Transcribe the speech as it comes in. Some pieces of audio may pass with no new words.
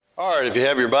All right, if you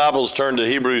have your Bibles, turn to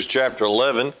Hebrews chapter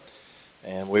 11,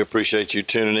 and we appreciate you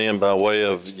tuning in by way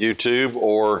of YouTube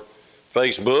or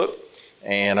Facebook.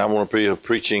 And I want to be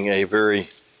preaching a very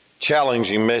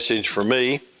challenging message for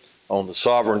me on the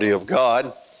sovereignty of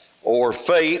God or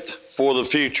faith for the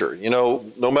future. You know,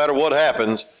 no matter what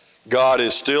happens, God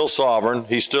is still sovereign,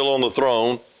 He's still on the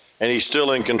throne, and He's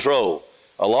still in control.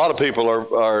 A lot of people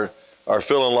are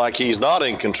feeling like He's not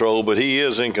in control, but He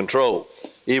is in control,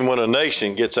 even when a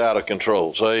nation gets out of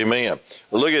control. So amen.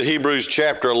 Well, look at Hebrews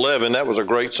chapter 11. That was a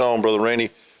great song, Brother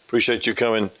Randy. Appreciate you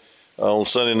coming on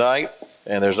Sunday night.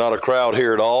 And there's not a crowd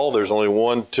here at all. There's only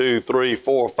 1, 2, 3,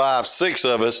 4, 5, 6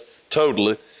 of us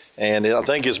totally. And I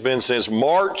think it's been since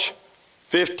March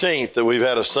 15th that we've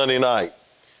had a Sunday night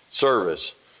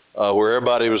service where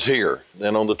everybody was here.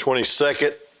 Then on the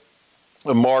 22nd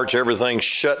of March, everything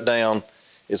shut down.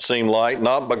 It seemed like,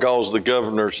 not because of the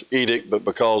governor's edict, but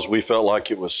because we felt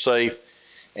like it was safe.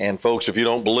 And folks, if you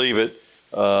don't believe it,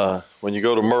 when you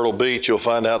go to Myrtle Beach, you'll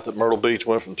find out that Myrtle Beach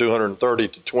went from 230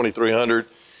 to 2,300.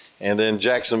 And then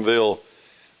Jacksonville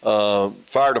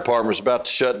Fire Department is about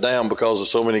to shut down because of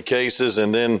so many cases.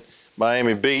 And then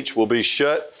Miami Beach will be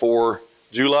shut for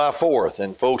July 4th.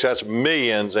 And folks, that's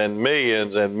millions and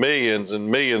millions and millions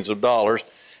and millions of dollars.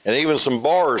 And even some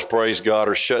bars, praise God,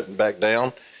 are shutting back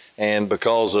down. And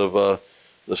because of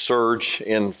the surge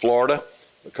in Florida,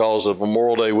 because of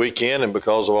Memorial Day weekend, and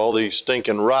because of all these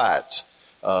stinking riots,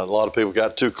 a lot of people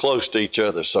got too close to each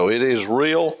other. So it is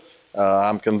real.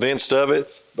 I'm convinced of it,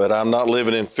 but I'm not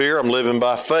living in fear. I'm living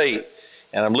by faith.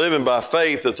 And I'm living by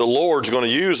faith that the Lord's going to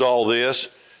use all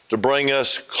this to bring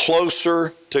us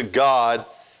closer to God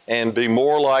and be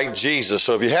more like Jesus.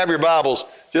 So if you have your Bibles,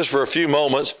 just for a few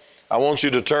moments, I want you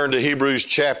to turn to Hebrews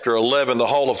chapter 11, the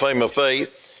Hall of Fame of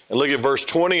Faith. And look at verse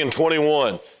 20 and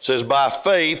 21. It says, by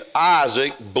faith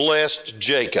Isaac blessed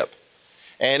Jacob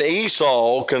and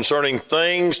Esau concerning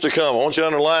things to come. I want you to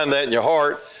underline that in your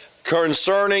heart.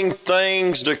 Concerning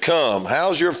things to come.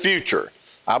 How's your future?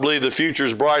 I believe the future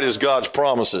is bright as God's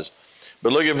promises.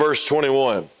 But look at verse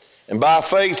 21. And by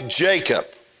faith Jacob,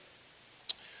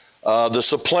 the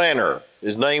supplanter,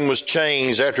 his name was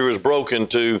changed after he was broken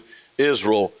to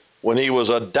Israel when he was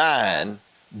a dying,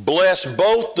 blessed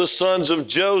both the sons of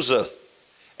Joseph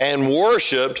and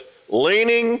worshiped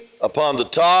leaning upon the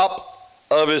top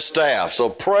of his staff. So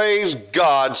praise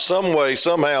God some way,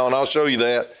 somehow, and I'll show you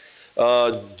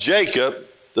that. Jacob,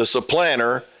 the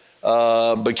supplanter,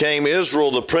 became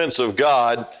Israel, the prince of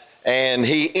God, and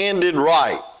he ended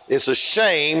right. It's a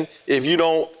shame if you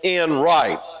don't end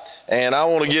right. And I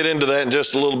want to get into that in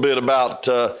just a little bit about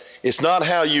it's not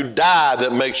how you die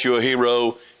that makes you a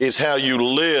hero. It's how you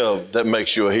live that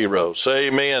makes you a hero. Say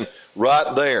amen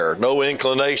right there. No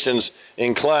inclinations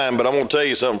inclined, but I'm going to tell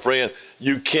you something, friend.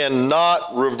 You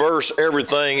cannot reverse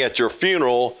everything at your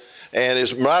funeral. And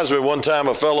it reminds me of one time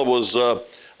a fellow was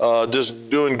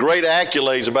just doing great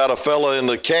accolades about a fellow in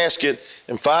the casket.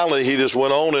 And finally, he just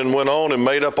went on and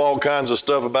made up all kinds of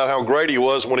stuff about how great he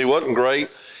was when he wasn't great.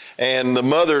 And the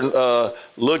mother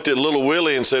looked at little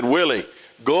Willie and said, Willie,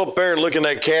 go up there and look in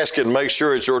that casket and make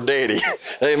sure it's your daddy.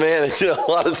 Amen. And, a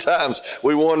lot of times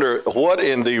we wonder, what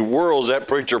in the world is that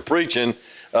preacher preaching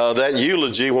that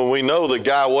eulogy when we know the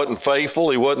guy wasn't faithful,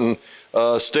 he wasn't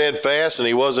steadfast, and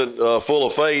he wasn't full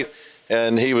of faith,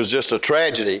 and he was just a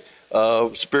tragedy,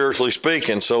 spiritually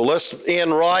speaking. So let's end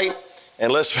right,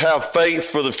 and let's have faith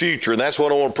for the future. And that's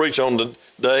what I want to preach on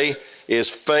today,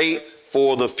 is faith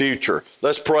for the future.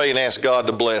 Let's pray and ask God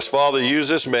to bless. Father, use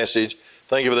this message.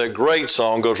 Thank you for that great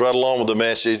song. Goes right along with the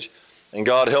message. And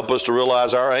God, help us to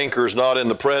realize our anchor is not in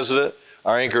the president.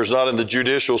 Our anchor is not in the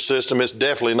judicial system. It's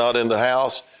definitely not in the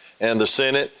House and the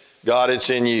Senate. God, it's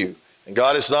in you. And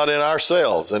God, it's not in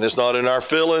ourselves. And it's not in our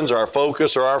feelings, our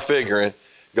focus, or our figuring.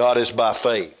 God, it's by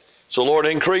faith. So, Lord,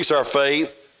 increase our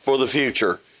faith for the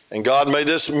future. And God, may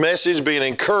this message be an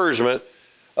encouragement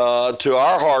to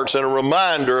our hearts and a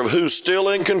reminder of who's still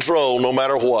in control no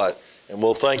matter what. And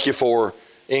we'll thank you for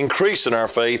increasing our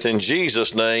faith in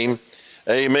Jesus' name.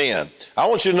 Amen. I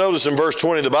want you to notice in verse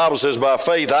 20, the Bible says, by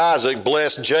faith Isaac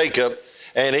blessed Jacob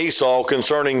and Esau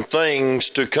concerning things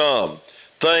to come.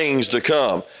 Things to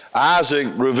come. Isaac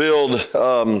revealed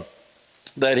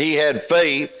that he had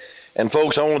faith. And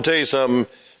folks, I want to tell you something.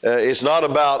 It's not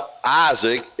about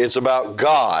Isaac. It's about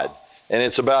God. And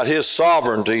it's about his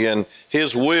sovereignty and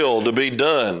his will to be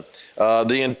done.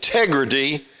 The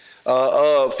integrity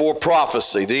for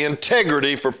prophecy. The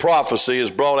integrity for prophecy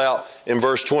is brought out in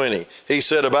verse 20. He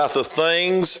said about the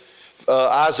things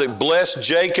Isaac blessed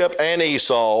Jacob and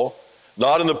Esau,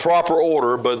 not in the proper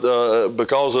order, but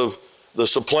because of the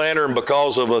supplanter and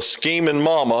because of a scheming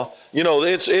mama, you know,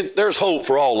 there's hope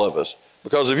for all of us.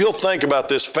 Because if you'll think about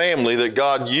this family that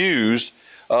God used,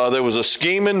 there was a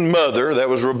scheming mother, that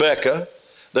was Rebekah.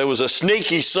 There was a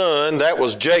sneaky son, that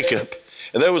was Jacob.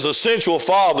 And there was a sensual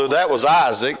father, that was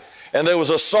Isaac. And there was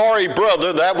a sorry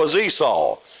brother, that was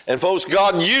Esau. And folks,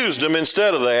 God used them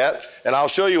instead of that. And I'll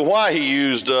show you why he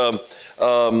used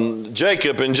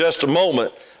Jacob in just a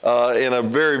moment in a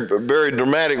very, very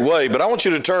dramatic way. But I want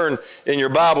you to turn in your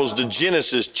Bibles to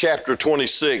Genesis chapter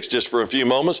 26 just for a few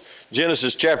moments.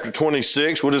 Genesis chapter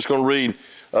 26. We're just going to read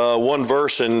one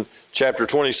verse in chapter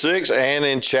 26 and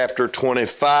in chapter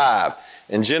 25.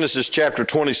 In Genesis chapter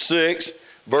 26,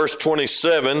 verse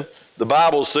 27, the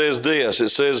Bible says this. It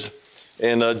says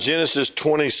in Genesis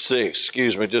 26,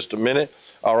 excuse me just a minute.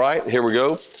 All right, here we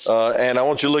go. And I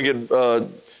want you to look at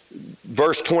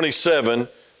verse 27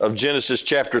 of Genesis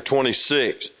chapter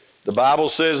 26. The Bible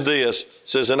says this. It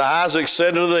says, and Isaac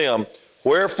said unto them,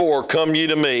 wherefore come ye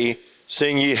to me,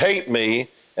 seeing ye hate me,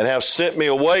 and have sent me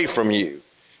away from you?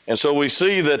 And so we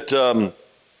see that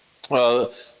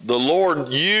the Lord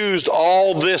used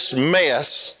all this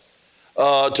mess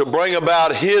to bring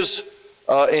about his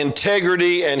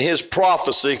integrity and his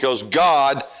prophecy, because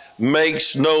God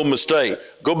makes no mistake.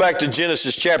 Go back to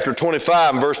Genesis chapter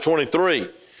 25 and verse 23.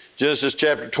 Genesis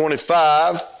chapter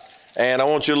 25, and I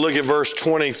want you to look at verse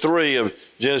 23 of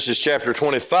Genesis chapter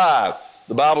 25.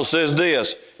 The Bible says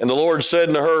this, and the Lord said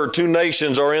unto her, two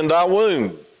nations are in thy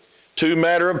womb, two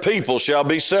manner of people shall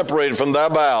be separated from thy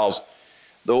bowels.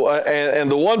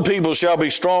 And the one people shall be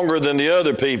stronger than the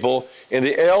other people, and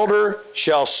the elder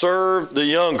shall serve the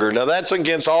younger. Now that's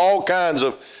against all kinds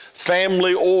of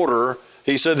family order.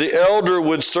 He said the elder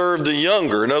would serve the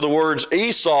younger. In other words,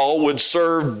 Esau would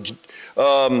serve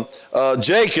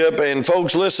Jacob. And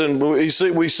folks, listen, we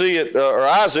see it, or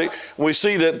Isaac, we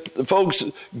see that, folks,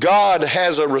 God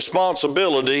has a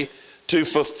responsibility to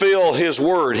fulfill his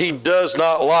word. He does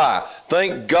not lie.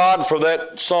 Thank God for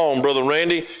that psalm, Brother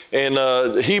Randy. In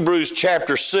Hebrews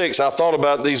chapter 6, I thought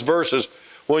about these verses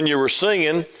when you were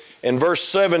singing. In verse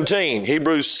 17,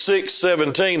 Hebrews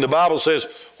 6:17, the Bible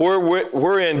says,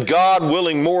 wherein God,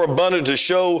 willing more abundant to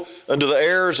show unto the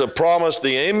heirs of promise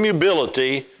the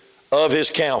immutability of his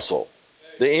counsel.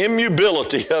 The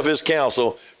immutability of his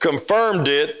counsel, confirmed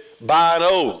it by an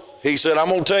oath. He said, I'm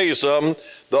going to tell you something.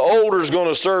 The older is going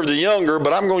to serve the younger,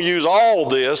 but I'm going to use all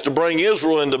this to bring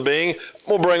Israel into being. I'm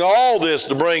going to bring all this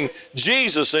to bring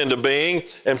Jesus into being.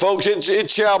 And folks,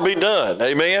 it shall be done.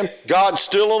 Amen. God's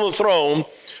still on the throne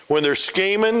when there's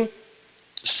scheming,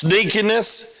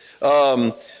 sneakiness,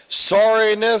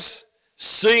 sorriness,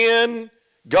 sin.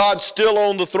 God's still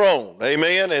on the throne.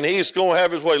 Amen. And he's going to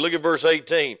have his way. Look at verse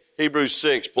 18. Hebrews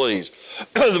 6, please.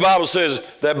 The Bible says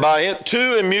that by it,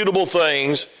 two immutable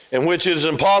things in which it is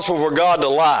impossible for God to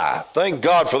lie. Thank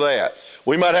God for that.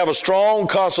 We might have a strong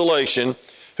consolation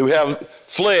who have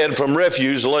fled from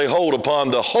refuge to lay hold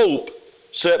upon the hope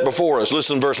set before us.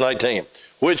 Listen to verse 19.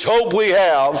 Which hope we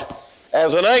have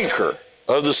as an anchor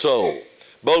of the soul,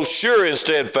 both sure and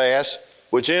steadfast,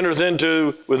 which entereth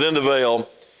into within the veil,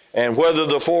 and whether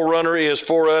the forerunner is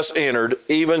for us entered,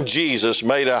 even Jesus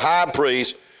made a high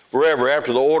priest forever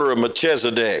after the order of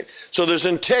Melchizedek. So there's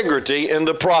integrity in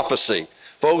the prophecy.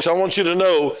 Folks, I want you to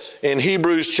know in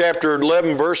Hebrews chapter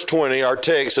 11, verse 20, our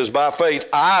text says, by faith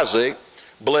Isaac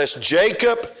blessed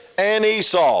Jacob and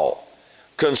Esau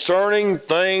concerning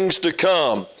things to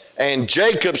come. And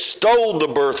Jacob stole the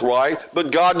birthright,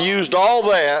 but God used all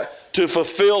that to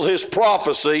fulfill his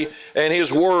prophecy and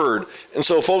his word. And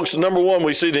so, folks, number one,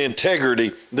 we see the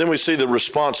integrity. Then we see the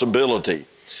responsibility.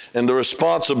 And the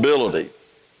responsibility,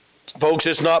 folks,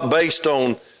 it's not based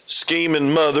on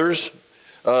scheming mothers,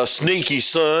 sneaky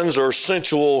sons, or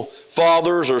sensual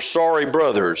fathers, or sorry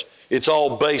brothers. It's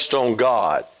all based on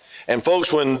God. And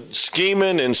folks, when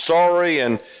scheming and sorry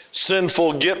and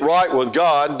sinful get right with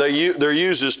God, they're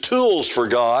used as tools for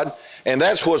God, and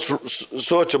that's what's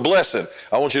such a blessing.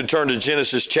 I want you to turn to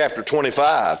Genesis chapter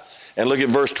 25 and look at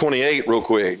verse 28 real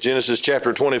quick. Genesis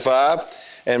chapter 25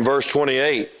 and verse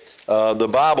 28. The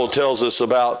Bible tells us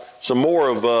about some more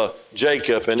of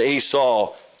Jacob and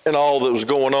Esau and all that was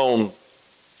going on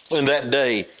in that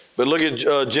day. But look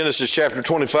at Genesis chapter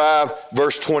 25,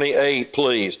 verse 28,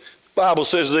 please. The Bible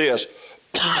says this,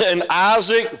 and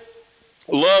Isaac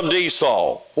loved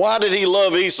Esau. Why did he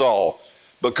love Esau?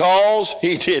 Because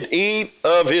he did eat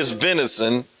of his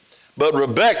venison, but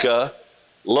Rebekah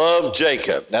loved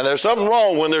Jacob. Now there's something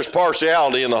wrong when there's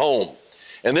partiality in the home.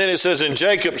 And then it says, in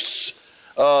Jacob's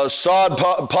sod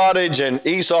pottage, and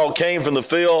Esau came from the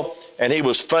field, and he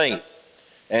was faint.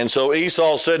 And so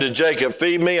Esau said to Jacob,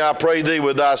 feed me, I pray thee,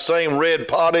 with thy same red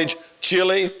pottage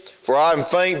chilly, for I am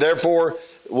faint. Therefore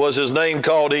was his name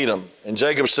called Edom. And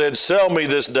Jacob said, sell me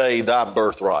this day thy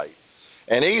birthright.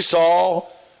 And Esau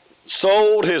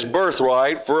sold his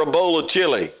birthright for a bowl of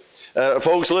chili.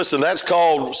 Folks, listen, that's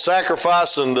called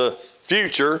sacrificing the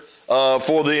future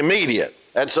for the immediate.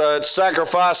 That's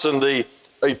sacrificing the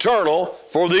eternal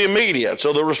for the immediate.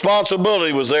 So the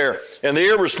responsibility was there and the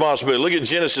irresponsibility. Look at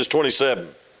Genesis 27.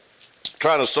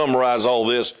 Trying to summarize all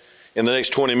this in the next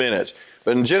 20 minutes.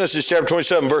 But in Genesis chapter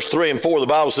 27, verse 3 and 4, the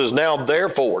Bible says, now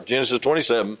therefore, Genesis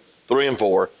 27, 3 and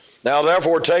 4, now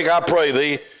therefore take, I pray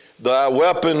thee, thy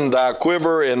weapon, thy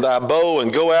quiver, and thy bow,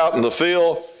 and go out in the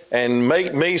field, and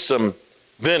make me some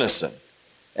venison,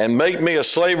 and make me a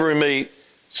slavery meat,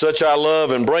 such I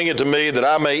love, and bring it to me, that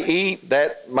I may eat,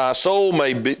 that my soul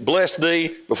may bless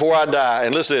thee before I die.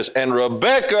 And listen to this, and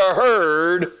Rebekah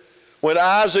heard when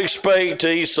Isaac spake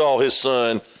to Esau his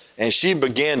son, and she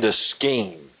began to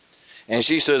scheme. And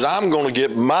she says, I'm going to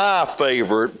get my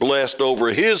favorite blessed over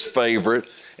his favorite,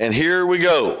 and here we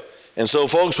go. And so,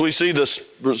 folks, we see the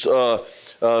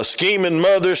scheming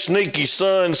mother, sneaky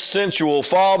son, sensual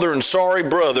father, and sorry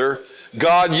brother.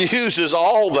 God uses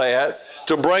all that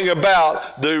to bring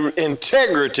about the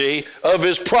integrity of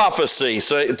his prophecy.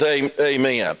 Say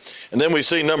amen. And then we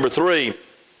see number 3,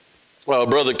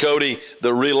 Brother Cody,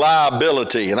 the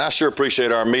reliability. And I sure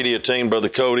appreciate our media team, Brother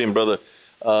Cody and Brother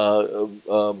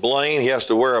Blaine. He has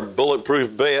to wear a bulletproof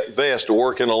vest to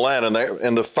work in Atlanta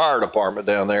in the fire department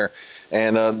down there.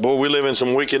 And boy, we live in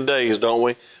some wicked days, don't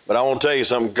we? But I want to tell you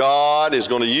something. God is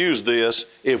going to use this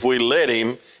if we let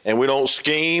him, and we don't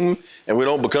scheme, and we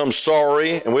don't become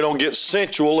sorry, and we don't get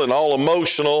sensual and all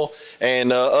emotional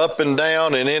and up and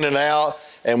down and in and out,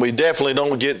 and we definitely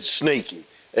don't get sneaky.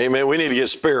 Amen. We need to get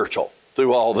spiritual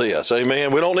through all this.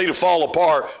 Amen. We don't need to fall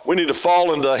apart. We need to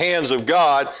fall in the hands of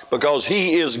God because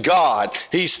he is God.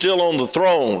 He's still on the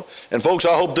throne. And folks,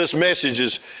 I hope this message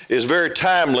is very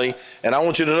timely. And I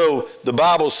want you to know the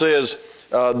Bible says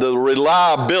the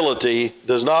reliability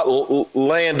does not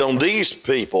land on these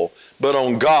people, but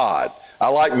on God. I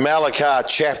like Malachi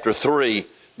chapter 3,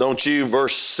 don't you?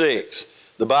 Verse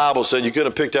 6. The Bible said, you could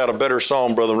have picked out a better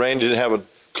psalm, Brother Randy. Didn't have a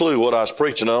clue what I was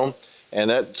preaching on. And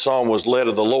that psalm was led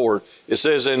of the Lord. It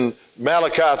says in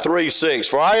Malachi 3:6,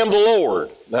 for I am the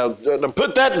Lord. Now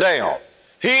put that down.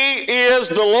 He is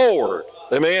the Lord.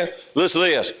 Amen. Listen to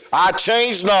this. I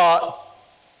change not.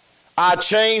 I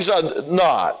change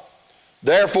not.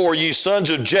 Therefore, ye sons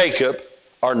of Jacob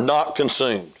are not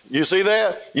consumed. You see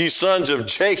that? Ye sons of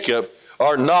Jacob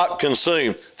are not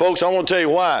consumed. Folks, I want to tell you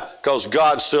why. Because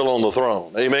God's still on the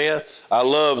throne. Amen. I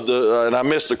love and I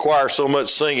miss the choir so much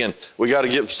singing. We got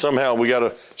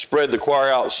to spread the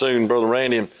choir out soon, Brother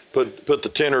Randy, and put the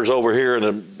tenors over here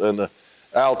and the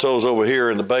altos over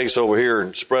here and the bass over here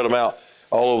and spread them out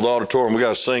all over the auditorium. We got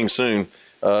to sing soon,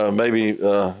 maybe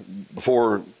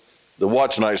before the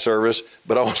watch night service.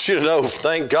 But I want you to know,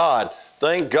 thank God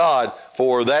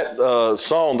for that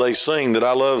song they sing that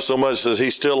I love so much, says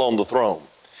he's still on the throne.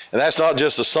 And that's not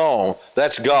just a song,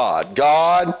 that's God.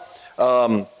 God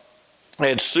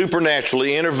had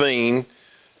supernaturally intervened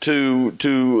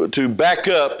to back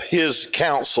up his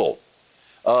counsel.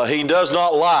 He does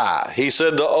not lie. He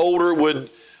said the older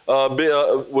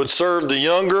would serve the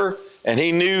younger, and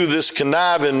he knew this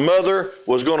conniving mother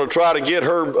was going to try to get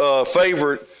her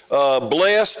favorite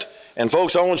blessed. And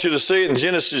folks, I want you to see it in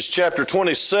Genesis chapter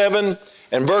 27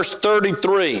 and verse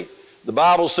 33. The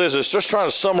Bible says, it's just trying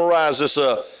to summarize this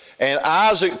up. And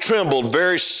Isaac trembled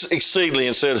very exceedingly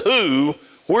and said,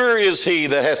 where is he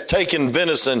that hath taken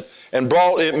venison and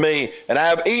brought it me? And I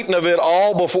have eaten of it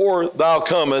all before thou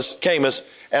camest,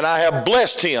 and I have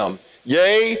blessed him.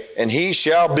 Yea, and he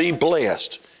shall be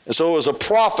blessed. And so it was a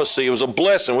prophecy. It was a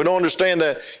blessing. We don't understand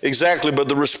that exactly, but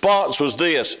the response was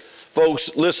this.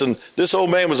 Folks, listen, this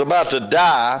old man was about to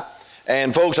die.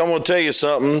 And folks, I want to tell you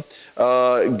something.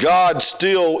 God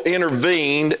still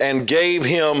intervened and gave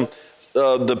him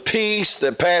the peace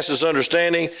that passes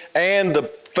understanding and the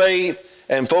faith.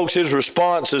 And folks, his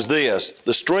response is this.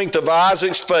 The strength of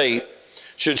Isaac's faith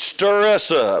should stir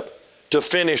us up to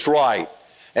finish right.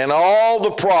 And all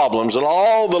the problems and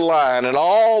all the lying and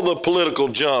all the political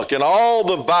junk and all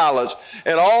the violence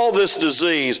and all this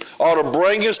disease ought to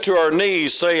bring us to our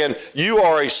knees saying, you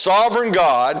are a sovereign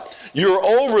God. You're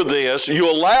over this.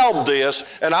 You allowed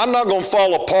this. And I'm not going to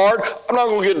fall apart. I'm not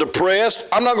going to get depressed.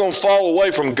 I'm not going to fall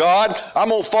away from God. I'm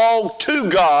going to fall to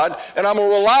God, and I'm going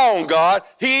to rely on God.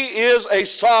 He is a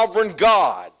sovereign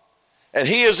God, and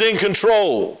he is in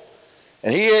control.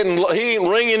 And he ain't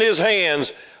wringing his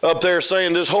hands up there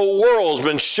saying this whole world's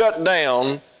been shut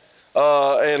down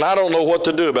and I don't know what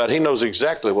to do about it. He knows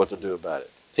exactly what to do about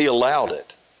it. He allowed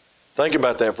it. Think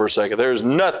about that for a second. There's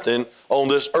nothing on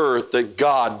this earth that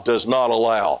God does not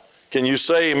allow. Can you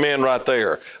say amen right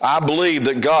there? I believe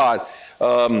that God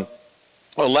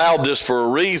allowed this for a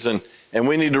reason, and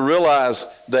we need to realize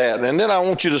that. And then I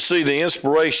want you to see the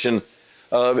inspiration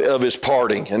of his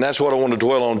parting, and that's what I want to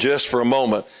dwell on just for a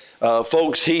moment.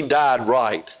 Folks, he died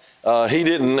right. He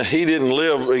didn't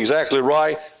live exactly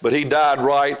right, but he died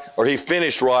right, or he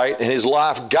finished right, and his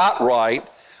life got right.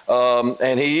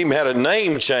 And he even had a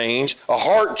name change, a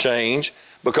heart change,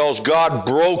 because God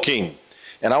broke him.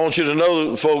 And I want you to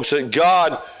know, folks, that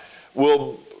God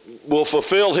will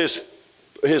fulfill his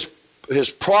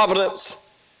providence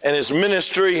and his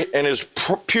ministry and his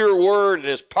pure word and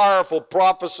his powerful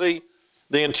prophecy.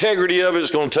 The integrity of it is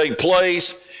going to take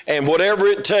place, and whatever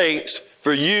it takes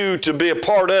for you to be a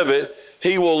part of it,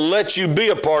 he will let you be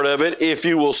a part of it if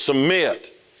you will submit.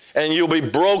 And you'll be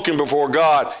broken before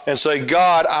God and say,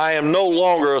 God, I am no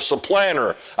longer a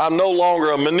supplanter. I'm no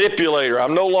longer a manipulator.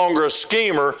 I'm no longer a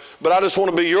schemer, but I just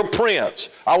want to be your prince.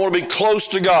 I want to be close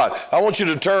to God. I want you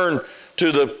to turn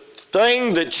to the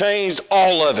thing that changed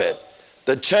all of it,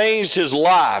 that changed his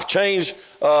life, changed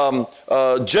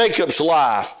Jacob's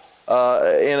life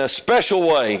in a special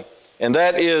way. And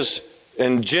that is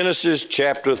in Genesis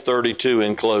chapter 32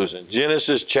 in closing.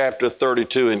 Genesis chapter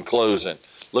 32 in closing.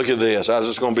 Look at this. I was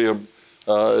just going to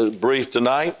be brief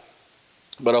tonight,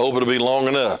 but I hope it'll be long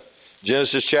enough.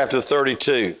 Genesis chapter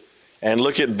 32, and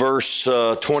look at verse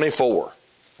 24,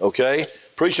 okay?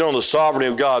 Preaching on the sovereignty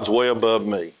of God's way above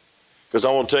me, because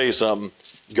I want to tell you something.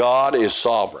 God is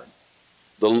sovereign.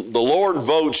 The Lord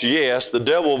votes yes, the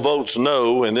devil votes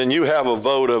no, and then you have a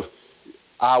vote of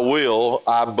I will,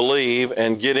 I believe,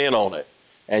 and get in on it.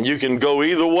 And you can go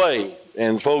either way.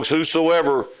 And folks,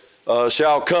 whosoever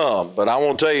shall come. But I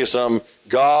want to tell you something.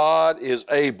 God is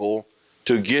able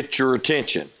to get your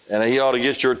attention, and he ought to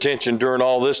get your attention during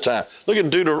all this time. Look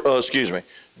at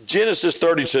Genesis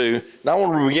 32, and I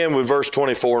want to begin with verse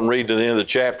 24 and read to the end of the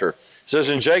chapter. It says,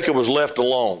 and Jacob was left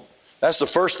alone. That's the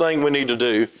first thing we need to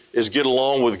do, is get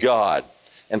along with God.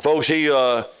 And folks, he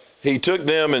took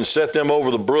them and set them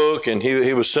over the brook, and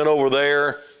he was sent over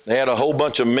there. They had a whole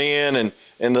bunch of men, and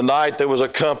in the night there was a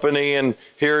company, and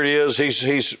here it is.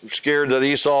 He's scared that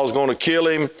Esau is going to kill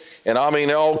him. And I mean,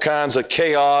 all kinds of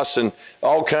chaos and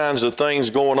all kinds of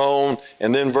things going on.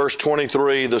 And then verse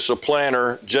 23, the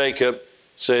supplanter, Jacob,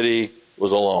 said he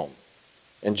was alone.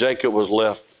 And Jacob was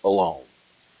left alone.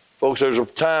 Folks, there's a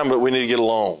time that we need to get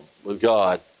alone with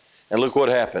God. And look what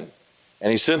happened. And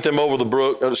he sent them over the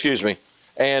brook,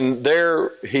 and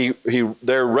there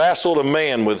there wrestled a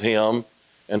man with him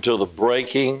until the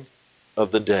breaking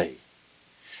of the day.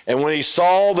 And when he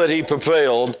saw that he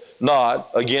prevailed not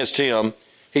against him,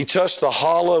 he touched the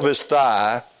hollow of his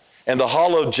thigh, and the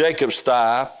hollow of Jacob's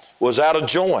thigh was out of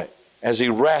joint as he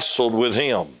wrestled with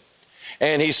him.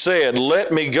 And he said,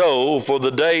 let me go, for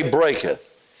the day breaketh.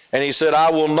 And he said,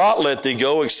 I will not let thee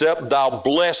go, except thou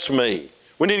bless me.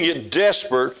 We need to get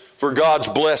desperate for God's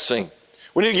blessing.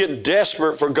 We need to get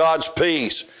desperate for God's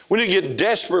peace. We need to get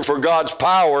desperate for God's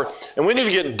power, and we need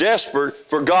to get desperate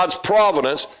for God's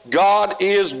providence. God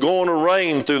is going to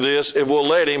reign through this if we'll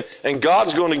let him, and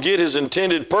God's going to get his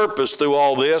intended purpose through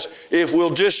all this if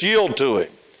we'll just yield to him,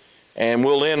 and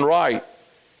we'll end right.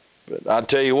 But I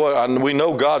tell you what, we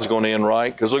know God's going to end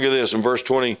right, because look at this in verse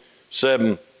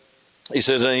 27. He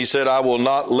said, I will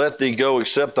not let thee go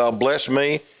except thou bless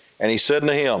me. And he said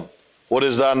unto him, what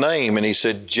is thy name? And he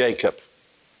said, Jacob.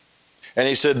 And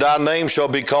he said, thy name shall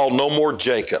be called no more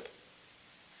Jacob,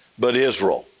 but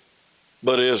Israel.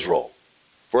 But Israel.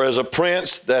 For as a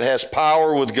prince that has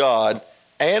power with God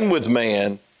and with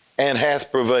man, and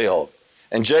hath prevailed.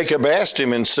 And Jacob asked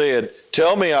him and said,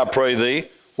 tell me, I pray thee,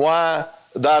 why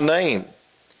thy name?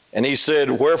 And he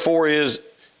said, wherefore is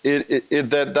it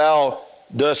that thou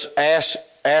dost ask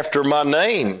after my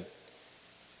name?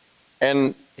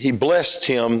 And he blessed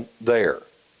him there.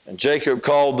 And Jacob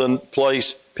called the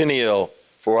place Peniel,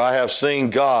 for I have seen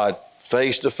God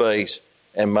face to face,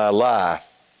 and my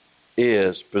life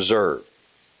is preserved.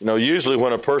 You know, usually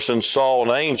when a person saw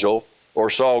an angel or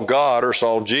saw God or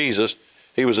saw Jesus,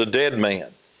 he was a dead man.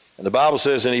 And the Bible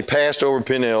says, and he passed over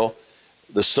Peniel,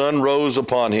 the sun rose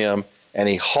upon him, and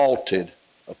he halted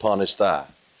upon his thigh.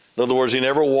 In other words, he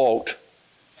never walked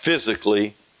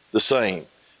physically the same.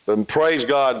 But praise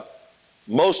God,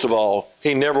 most of all,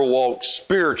 he never walked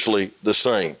spiritually the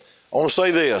same. I want to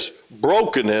say this,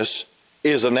 brokenness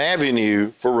is an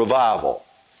avenue for revival.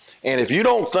 And if you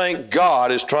don't think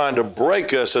God is trying to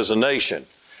break us as a nation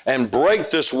and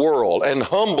break this world and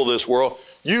humble this world,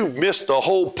 you missed the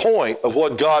whole point of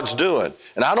what God's doing.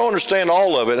 And I don't understand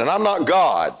all of it, and I'm not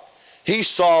God. He's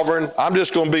sovereign. I'm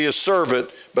just going to be his servant.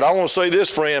 But I want to say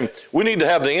this, friend, we need to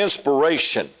have the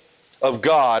inspiration of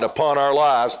God upon our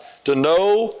lives to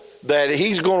know that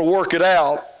he's going to work it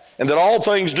out and that all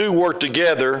things do work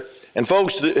together. And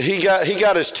folks, he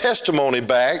got his testimony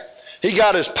back. He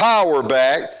got his power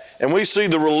back. And we see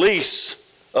the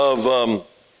release of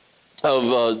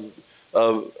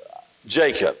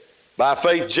Jacob. By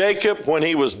faith, Jacob, when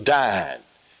he was dying,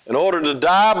 in order to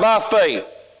die by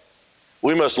faith,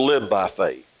 we must live by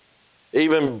faith. He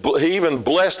even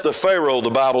blessed the Pharaoh, the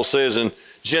Bible says in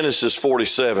Genesis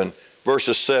 47,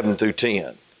 verses 7 through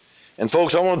 10. And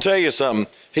folks, I want to tell you something.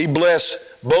 He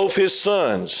blessed both his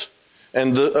sons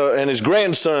and his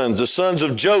grandsons, the sons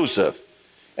of Joseph.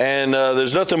 And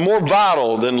there's nothing more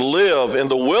vital than live in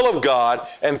the will of God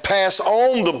and pass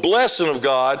on the blessing of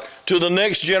God to the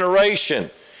next generation.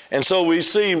 And so we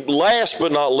see, last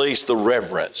but not least, the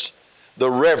reverence. The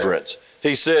reverence.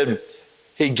 He said,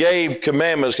 he gave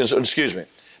commandments,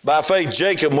 by faith,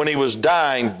 Jacob, when he was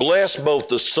dying, blessed both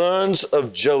the sons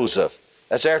of Joseph.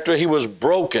 That's after he was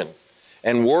broken,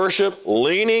 and worshiped,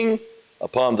 leaning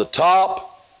upon the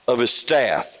top of his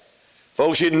staff.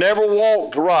 Folks, he'd never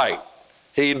walked right.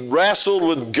 He wrestled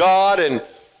with God, and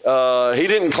he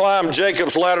didn't climb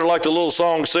Jacob's ladder like the little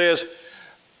song says.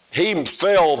 He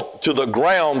fell to the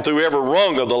ground through every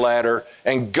rung of the ladder,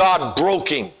 and God broke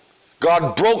him.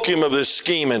 God broke him of his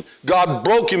scheming. God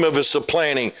broke him of his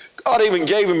supplanting. God even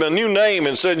gave him a new name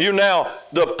and said, you're now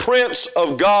the Prince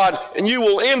of God, and you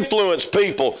will influence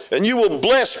people, and you will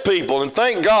bless people. And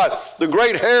thank God, the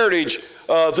great heritage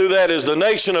through that is the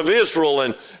nation of Israel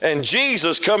and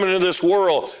Jesus coming into this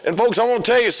world. And folks, I want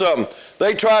to tell you something.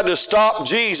 They tried to stop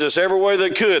Jesus every way they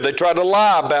could. They tried to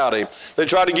lie about him. They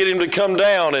tried to get him to come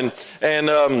down. And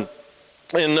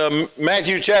in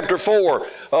Matthew chapter 4,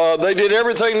 they did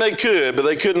everything they could, but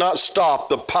they could not stop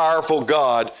the powerful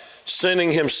God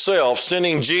sending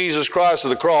Jesus Christ to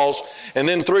the cross. And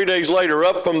then 3 days later,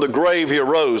 up from the grave, he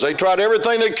arose. They tried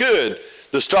everything they could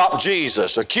to stop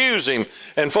Jesus, accuse him.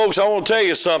 And folks, I want to tell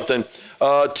you something.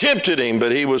 Tempted him,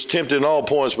 but he was tempted in all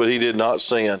points, but he did not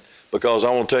sin. Because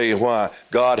I want to tell you why.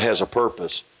 God has a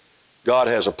purpose. God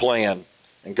has a plan.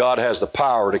 And God has the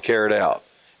power to carry it out.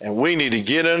 And we need to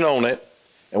get in on it.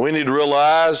 And we need to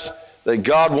realize that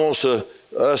God wants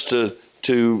us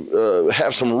to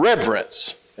have some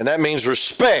reverence. And that means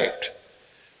respect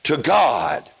to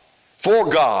God, for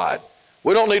God.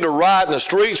 We don't need to riot in the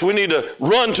streets. We need to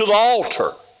run to the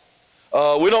altar.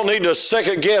 We don't need to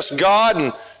second guess God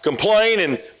and complain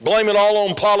and blame it all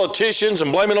on politicians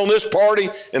and blame it on this party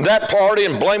and that party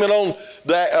and blame it on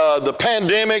the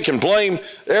pandemic and blame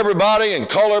everybody and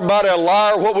call everybody a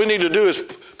liar. What we need to do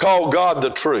is call God the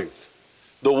truth,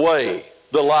 the way,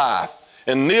 the life,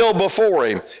 and kneel before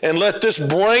him and let this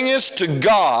bring us to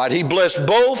God. He blessed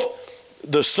both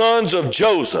the sons of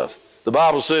Joseph. The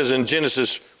Bible says in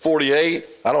Genesis 48,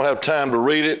 I don't have time to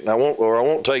read it, and I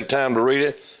won't take time to read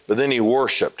it, but then he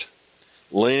worshiped,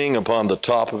 leaning upon the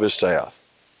top of his staff.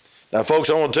 Now,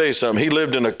 folks, I want to tell you something. He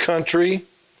lived in a country,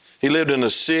 he lived in a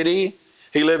city,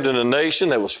 he lived in a nation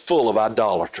that was full of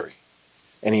idolatry,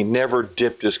 and he never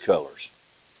dipped his colors.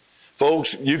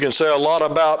 Folks, you can say a lot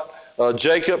about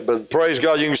Jacob, but praise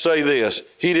God, you can say this.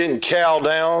 He didn't cow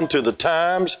down to the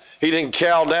times. He didn't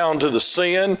cow down to the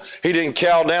sin. He didn't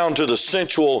cow down to the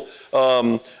sensual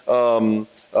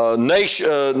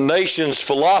nation's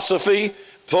philosophy.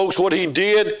 Folks, what he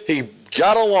did, he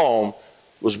got along,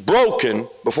 was broken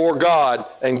before God,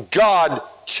 and God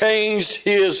changed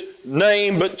his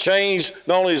name, but changed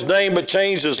not only his name, but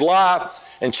changed his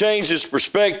life and changed his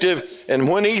perspective. And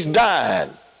when he's dying,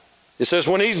 it says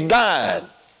when he's dying,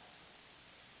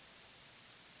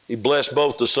 he blessed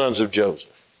both the sons of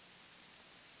Joseph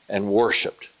and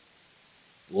worshiped,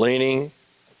 leaning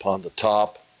upon the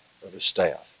top of his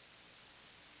staff.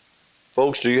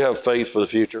 Folks, do you have faith for the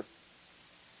future?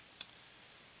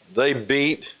 They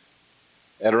beat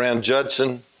at around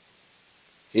Judson.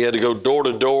 He had to go door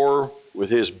to door with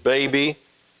his baby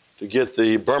to get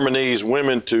the Burmese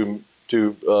women to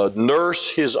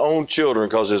nurse his own children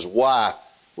because his wife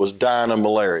was dying of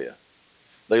malaria.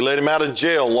 They let him out of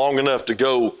jail long enough to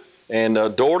go and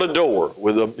door to door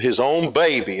with his own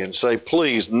baby and say,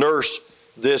 please nurse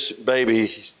this baby.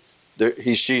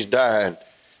 She's dying.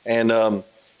 And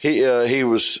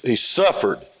he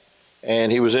suffered, and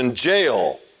he was in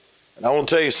jail. And I want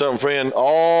to tell you something, friend,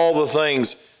 all the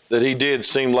things that he did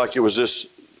seemed like it was just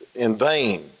in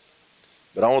vain.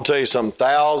 But I want to tell you something,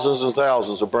 thousands and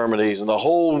thousands of Burmese, and the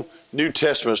whole New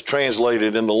Testament is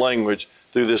translated in the language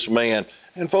through this man.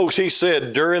 And folks, he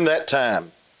said during that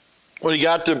time, when he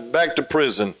got back to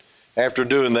prison after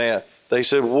doing that, they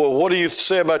said, well, what do you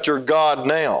say about your God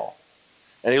now?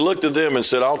 And he looked at them and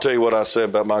said, I'll tell you what I say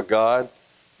about my God.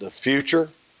 The future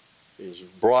is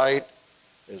bright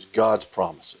as God's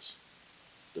promises.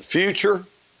 The future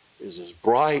is as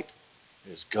bright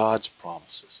as God's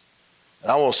promises.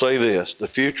 And I want to say this, the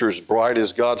future is bright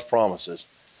as God's promises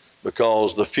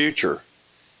because the future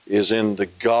is in the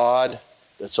God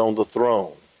that's on the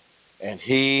throne. And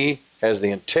he has the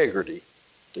integrity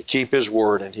to keep his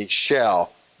word, and he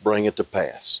shall bring it to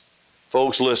pass.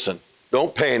 Folks, listen,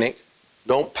 don't panic,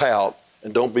 don't pout,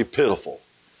 and don't be pitiful.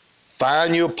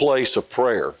 Find you a place of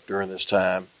prayer during this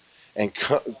time and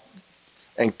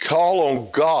call on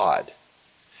God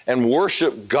and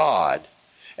worship God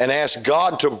and ask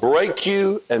God to break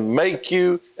you and make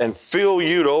you and fill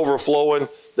you to overflowing,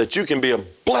 that you can be a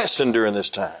blessing during this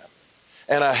time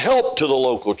and a help to the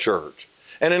local church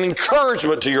and an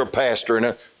encouragement to your pastor and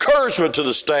an encouragement to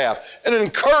the staff and an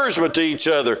encouragement to each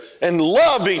other, and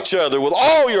love each other with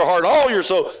all your heart, all your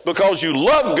soul, because you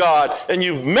love God and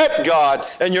you've met God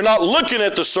and you're not looking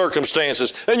at the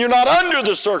circumstances and you're not under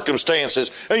the circumstances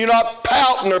and you're not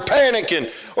pouting or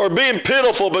panicking or being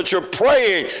pitiful, but you're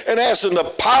praying and asking the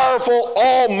powerful,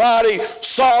 almighty,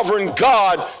 sovereign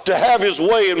God to have his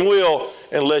way and will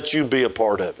and let you be a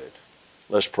part of it.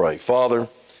 Let's pray. Father,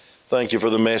 thank you for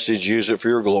the message. Use it for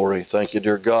your glory. Thank you,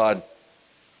 dear God,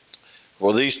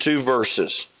 for these two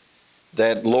verses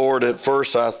that, Lord, at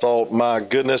first I thought, my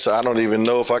goodness, I don't even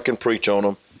know if I can preach on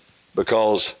them,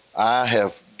 because I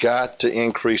have got to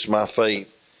increase my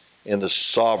faith in the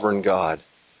sovereign God.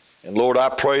 And Lord, I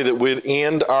pray that we'd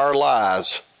end our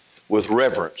lives with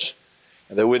reverence,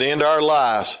 and that we'd end our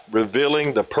lives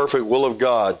revealing the perfect will of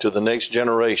God to the next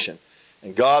generation.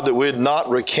 And God, that we'd not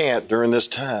recant during this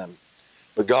time,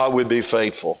 but God, we'd be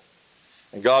faithful.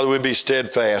 And God, we'd be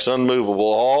steadfast,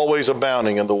 unmovable, always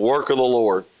abounding in the work of the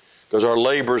Lord, because our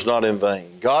labor is not in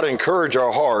vain. God, encourage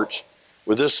our hearts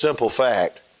with this simple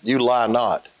fact: you lie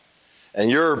not. And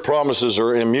your promises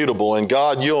are immutable. And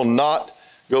God, you'll not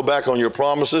go back on your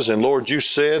promises. And Lord, you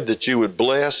said that you would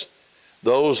bless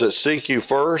those that seek you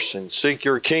first and seek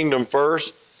your kingdom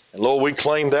first. And Lord, we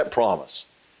claim that promise.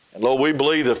 And Lord, we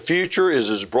believe the future is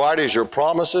as bright as your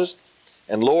promises.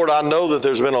 And Lord, I know that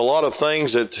there's been a lot of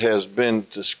things that has been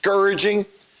discouraging.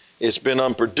 It's been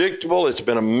unpredictable. It's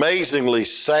been amazingly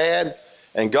sad.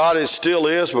 And God, it still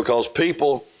is, because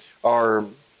people are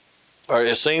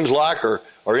it seems like,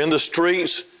 are in the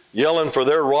streets yelling for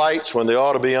their rights when they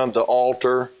ought to be on the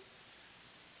altar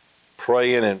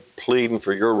praying and pleading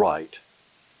for your right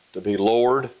to be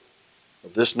Lord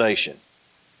of this nation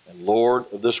and Lord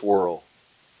of this world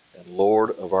and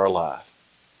Lord of our life.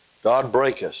 God,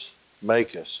 break us,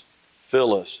 make us,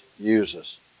 fill us, use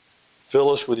us. Fill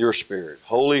us with your Spirit.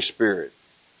 Holy Spirit,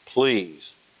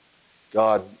 please,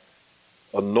 God,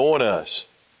 anoint us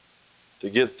to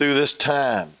get through this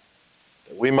time,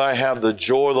 that we might have the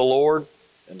joy of the Lord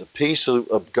and the peace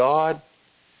of God,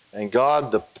 and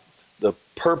God, the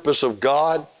purpose of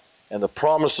God and the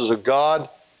promises of God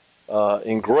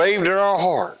engraved in our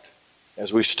heart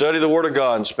as we study the Word of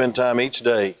God and spend time each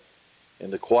day in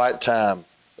the quiet time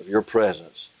of your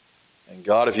presence. And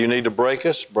God, if you need to break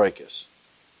us, break us.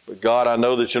 But God, I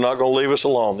know that you're not going to leave us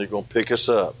alone. You're going to pick us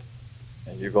up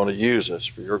and you're going to use us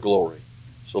for your glory.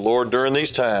 So Lord, during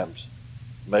these times,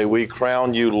 may we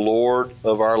crown you Lord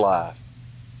of our life,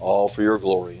 all for your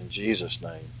glory, in Jesus'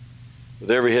 name.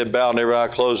 With every head bowed and every eye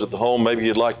closed at the home, maybe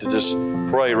you'd like to just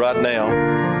pray right now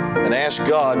and ask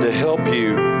God to help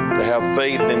you to have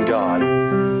faith in God.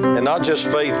 And not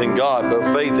just faith in God,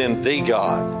 but faith in the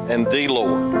God and the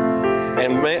Lord.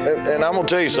 And I'm going to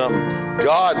tell you something.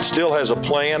 God still has a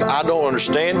plan. I don't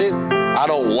understand it. I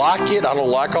don't like it. I don't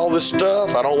like all this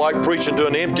stuff. I don't like preaching to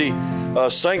an empty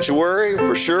sanctuary,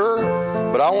 for sure.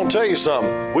 But I want to tell you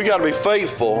something. We got to be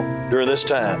faithful during this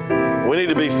time. We need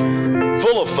to be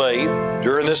full of faith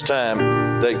during this time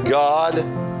that God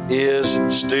is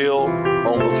still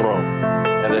on the throne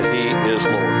and that He is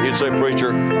Lord. You'd say,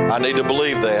 preacher, I need to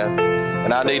believe that.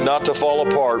 And I need not to fall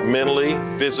apart mentally,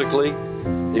 physically,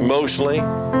 emotionally.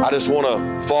 I just want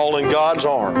to fall in God's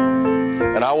arm.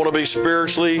 And I want to be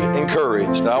spiritually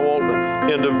encouraged. I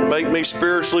want Him to make me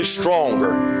spiritually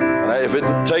stronger. And if it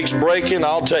takes breaking,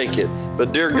 I'll take it.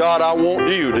 But dear God, I want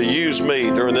you to use me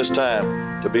during this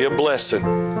time to be a blessing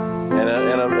and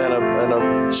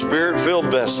a spirit-filled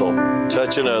vessel,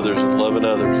 touching others and loving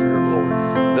others for your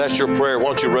glory. If that's your prayer, why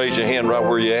don't you raise your hand right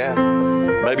where you're at?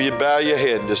 Maybe you bow your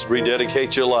head and just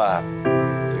rededicate your life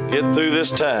to get through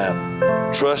this time,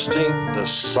 trusting the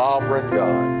sovereign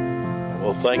God. And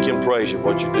we'll thank you and praise you for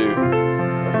what you do,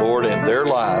 Lord, in their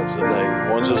lives today,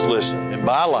 the ones that's listening, in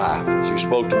my life, as you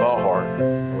spoke to my heart.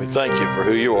 And we thank you for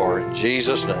who you are. In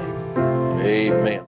Jesus' name, amen.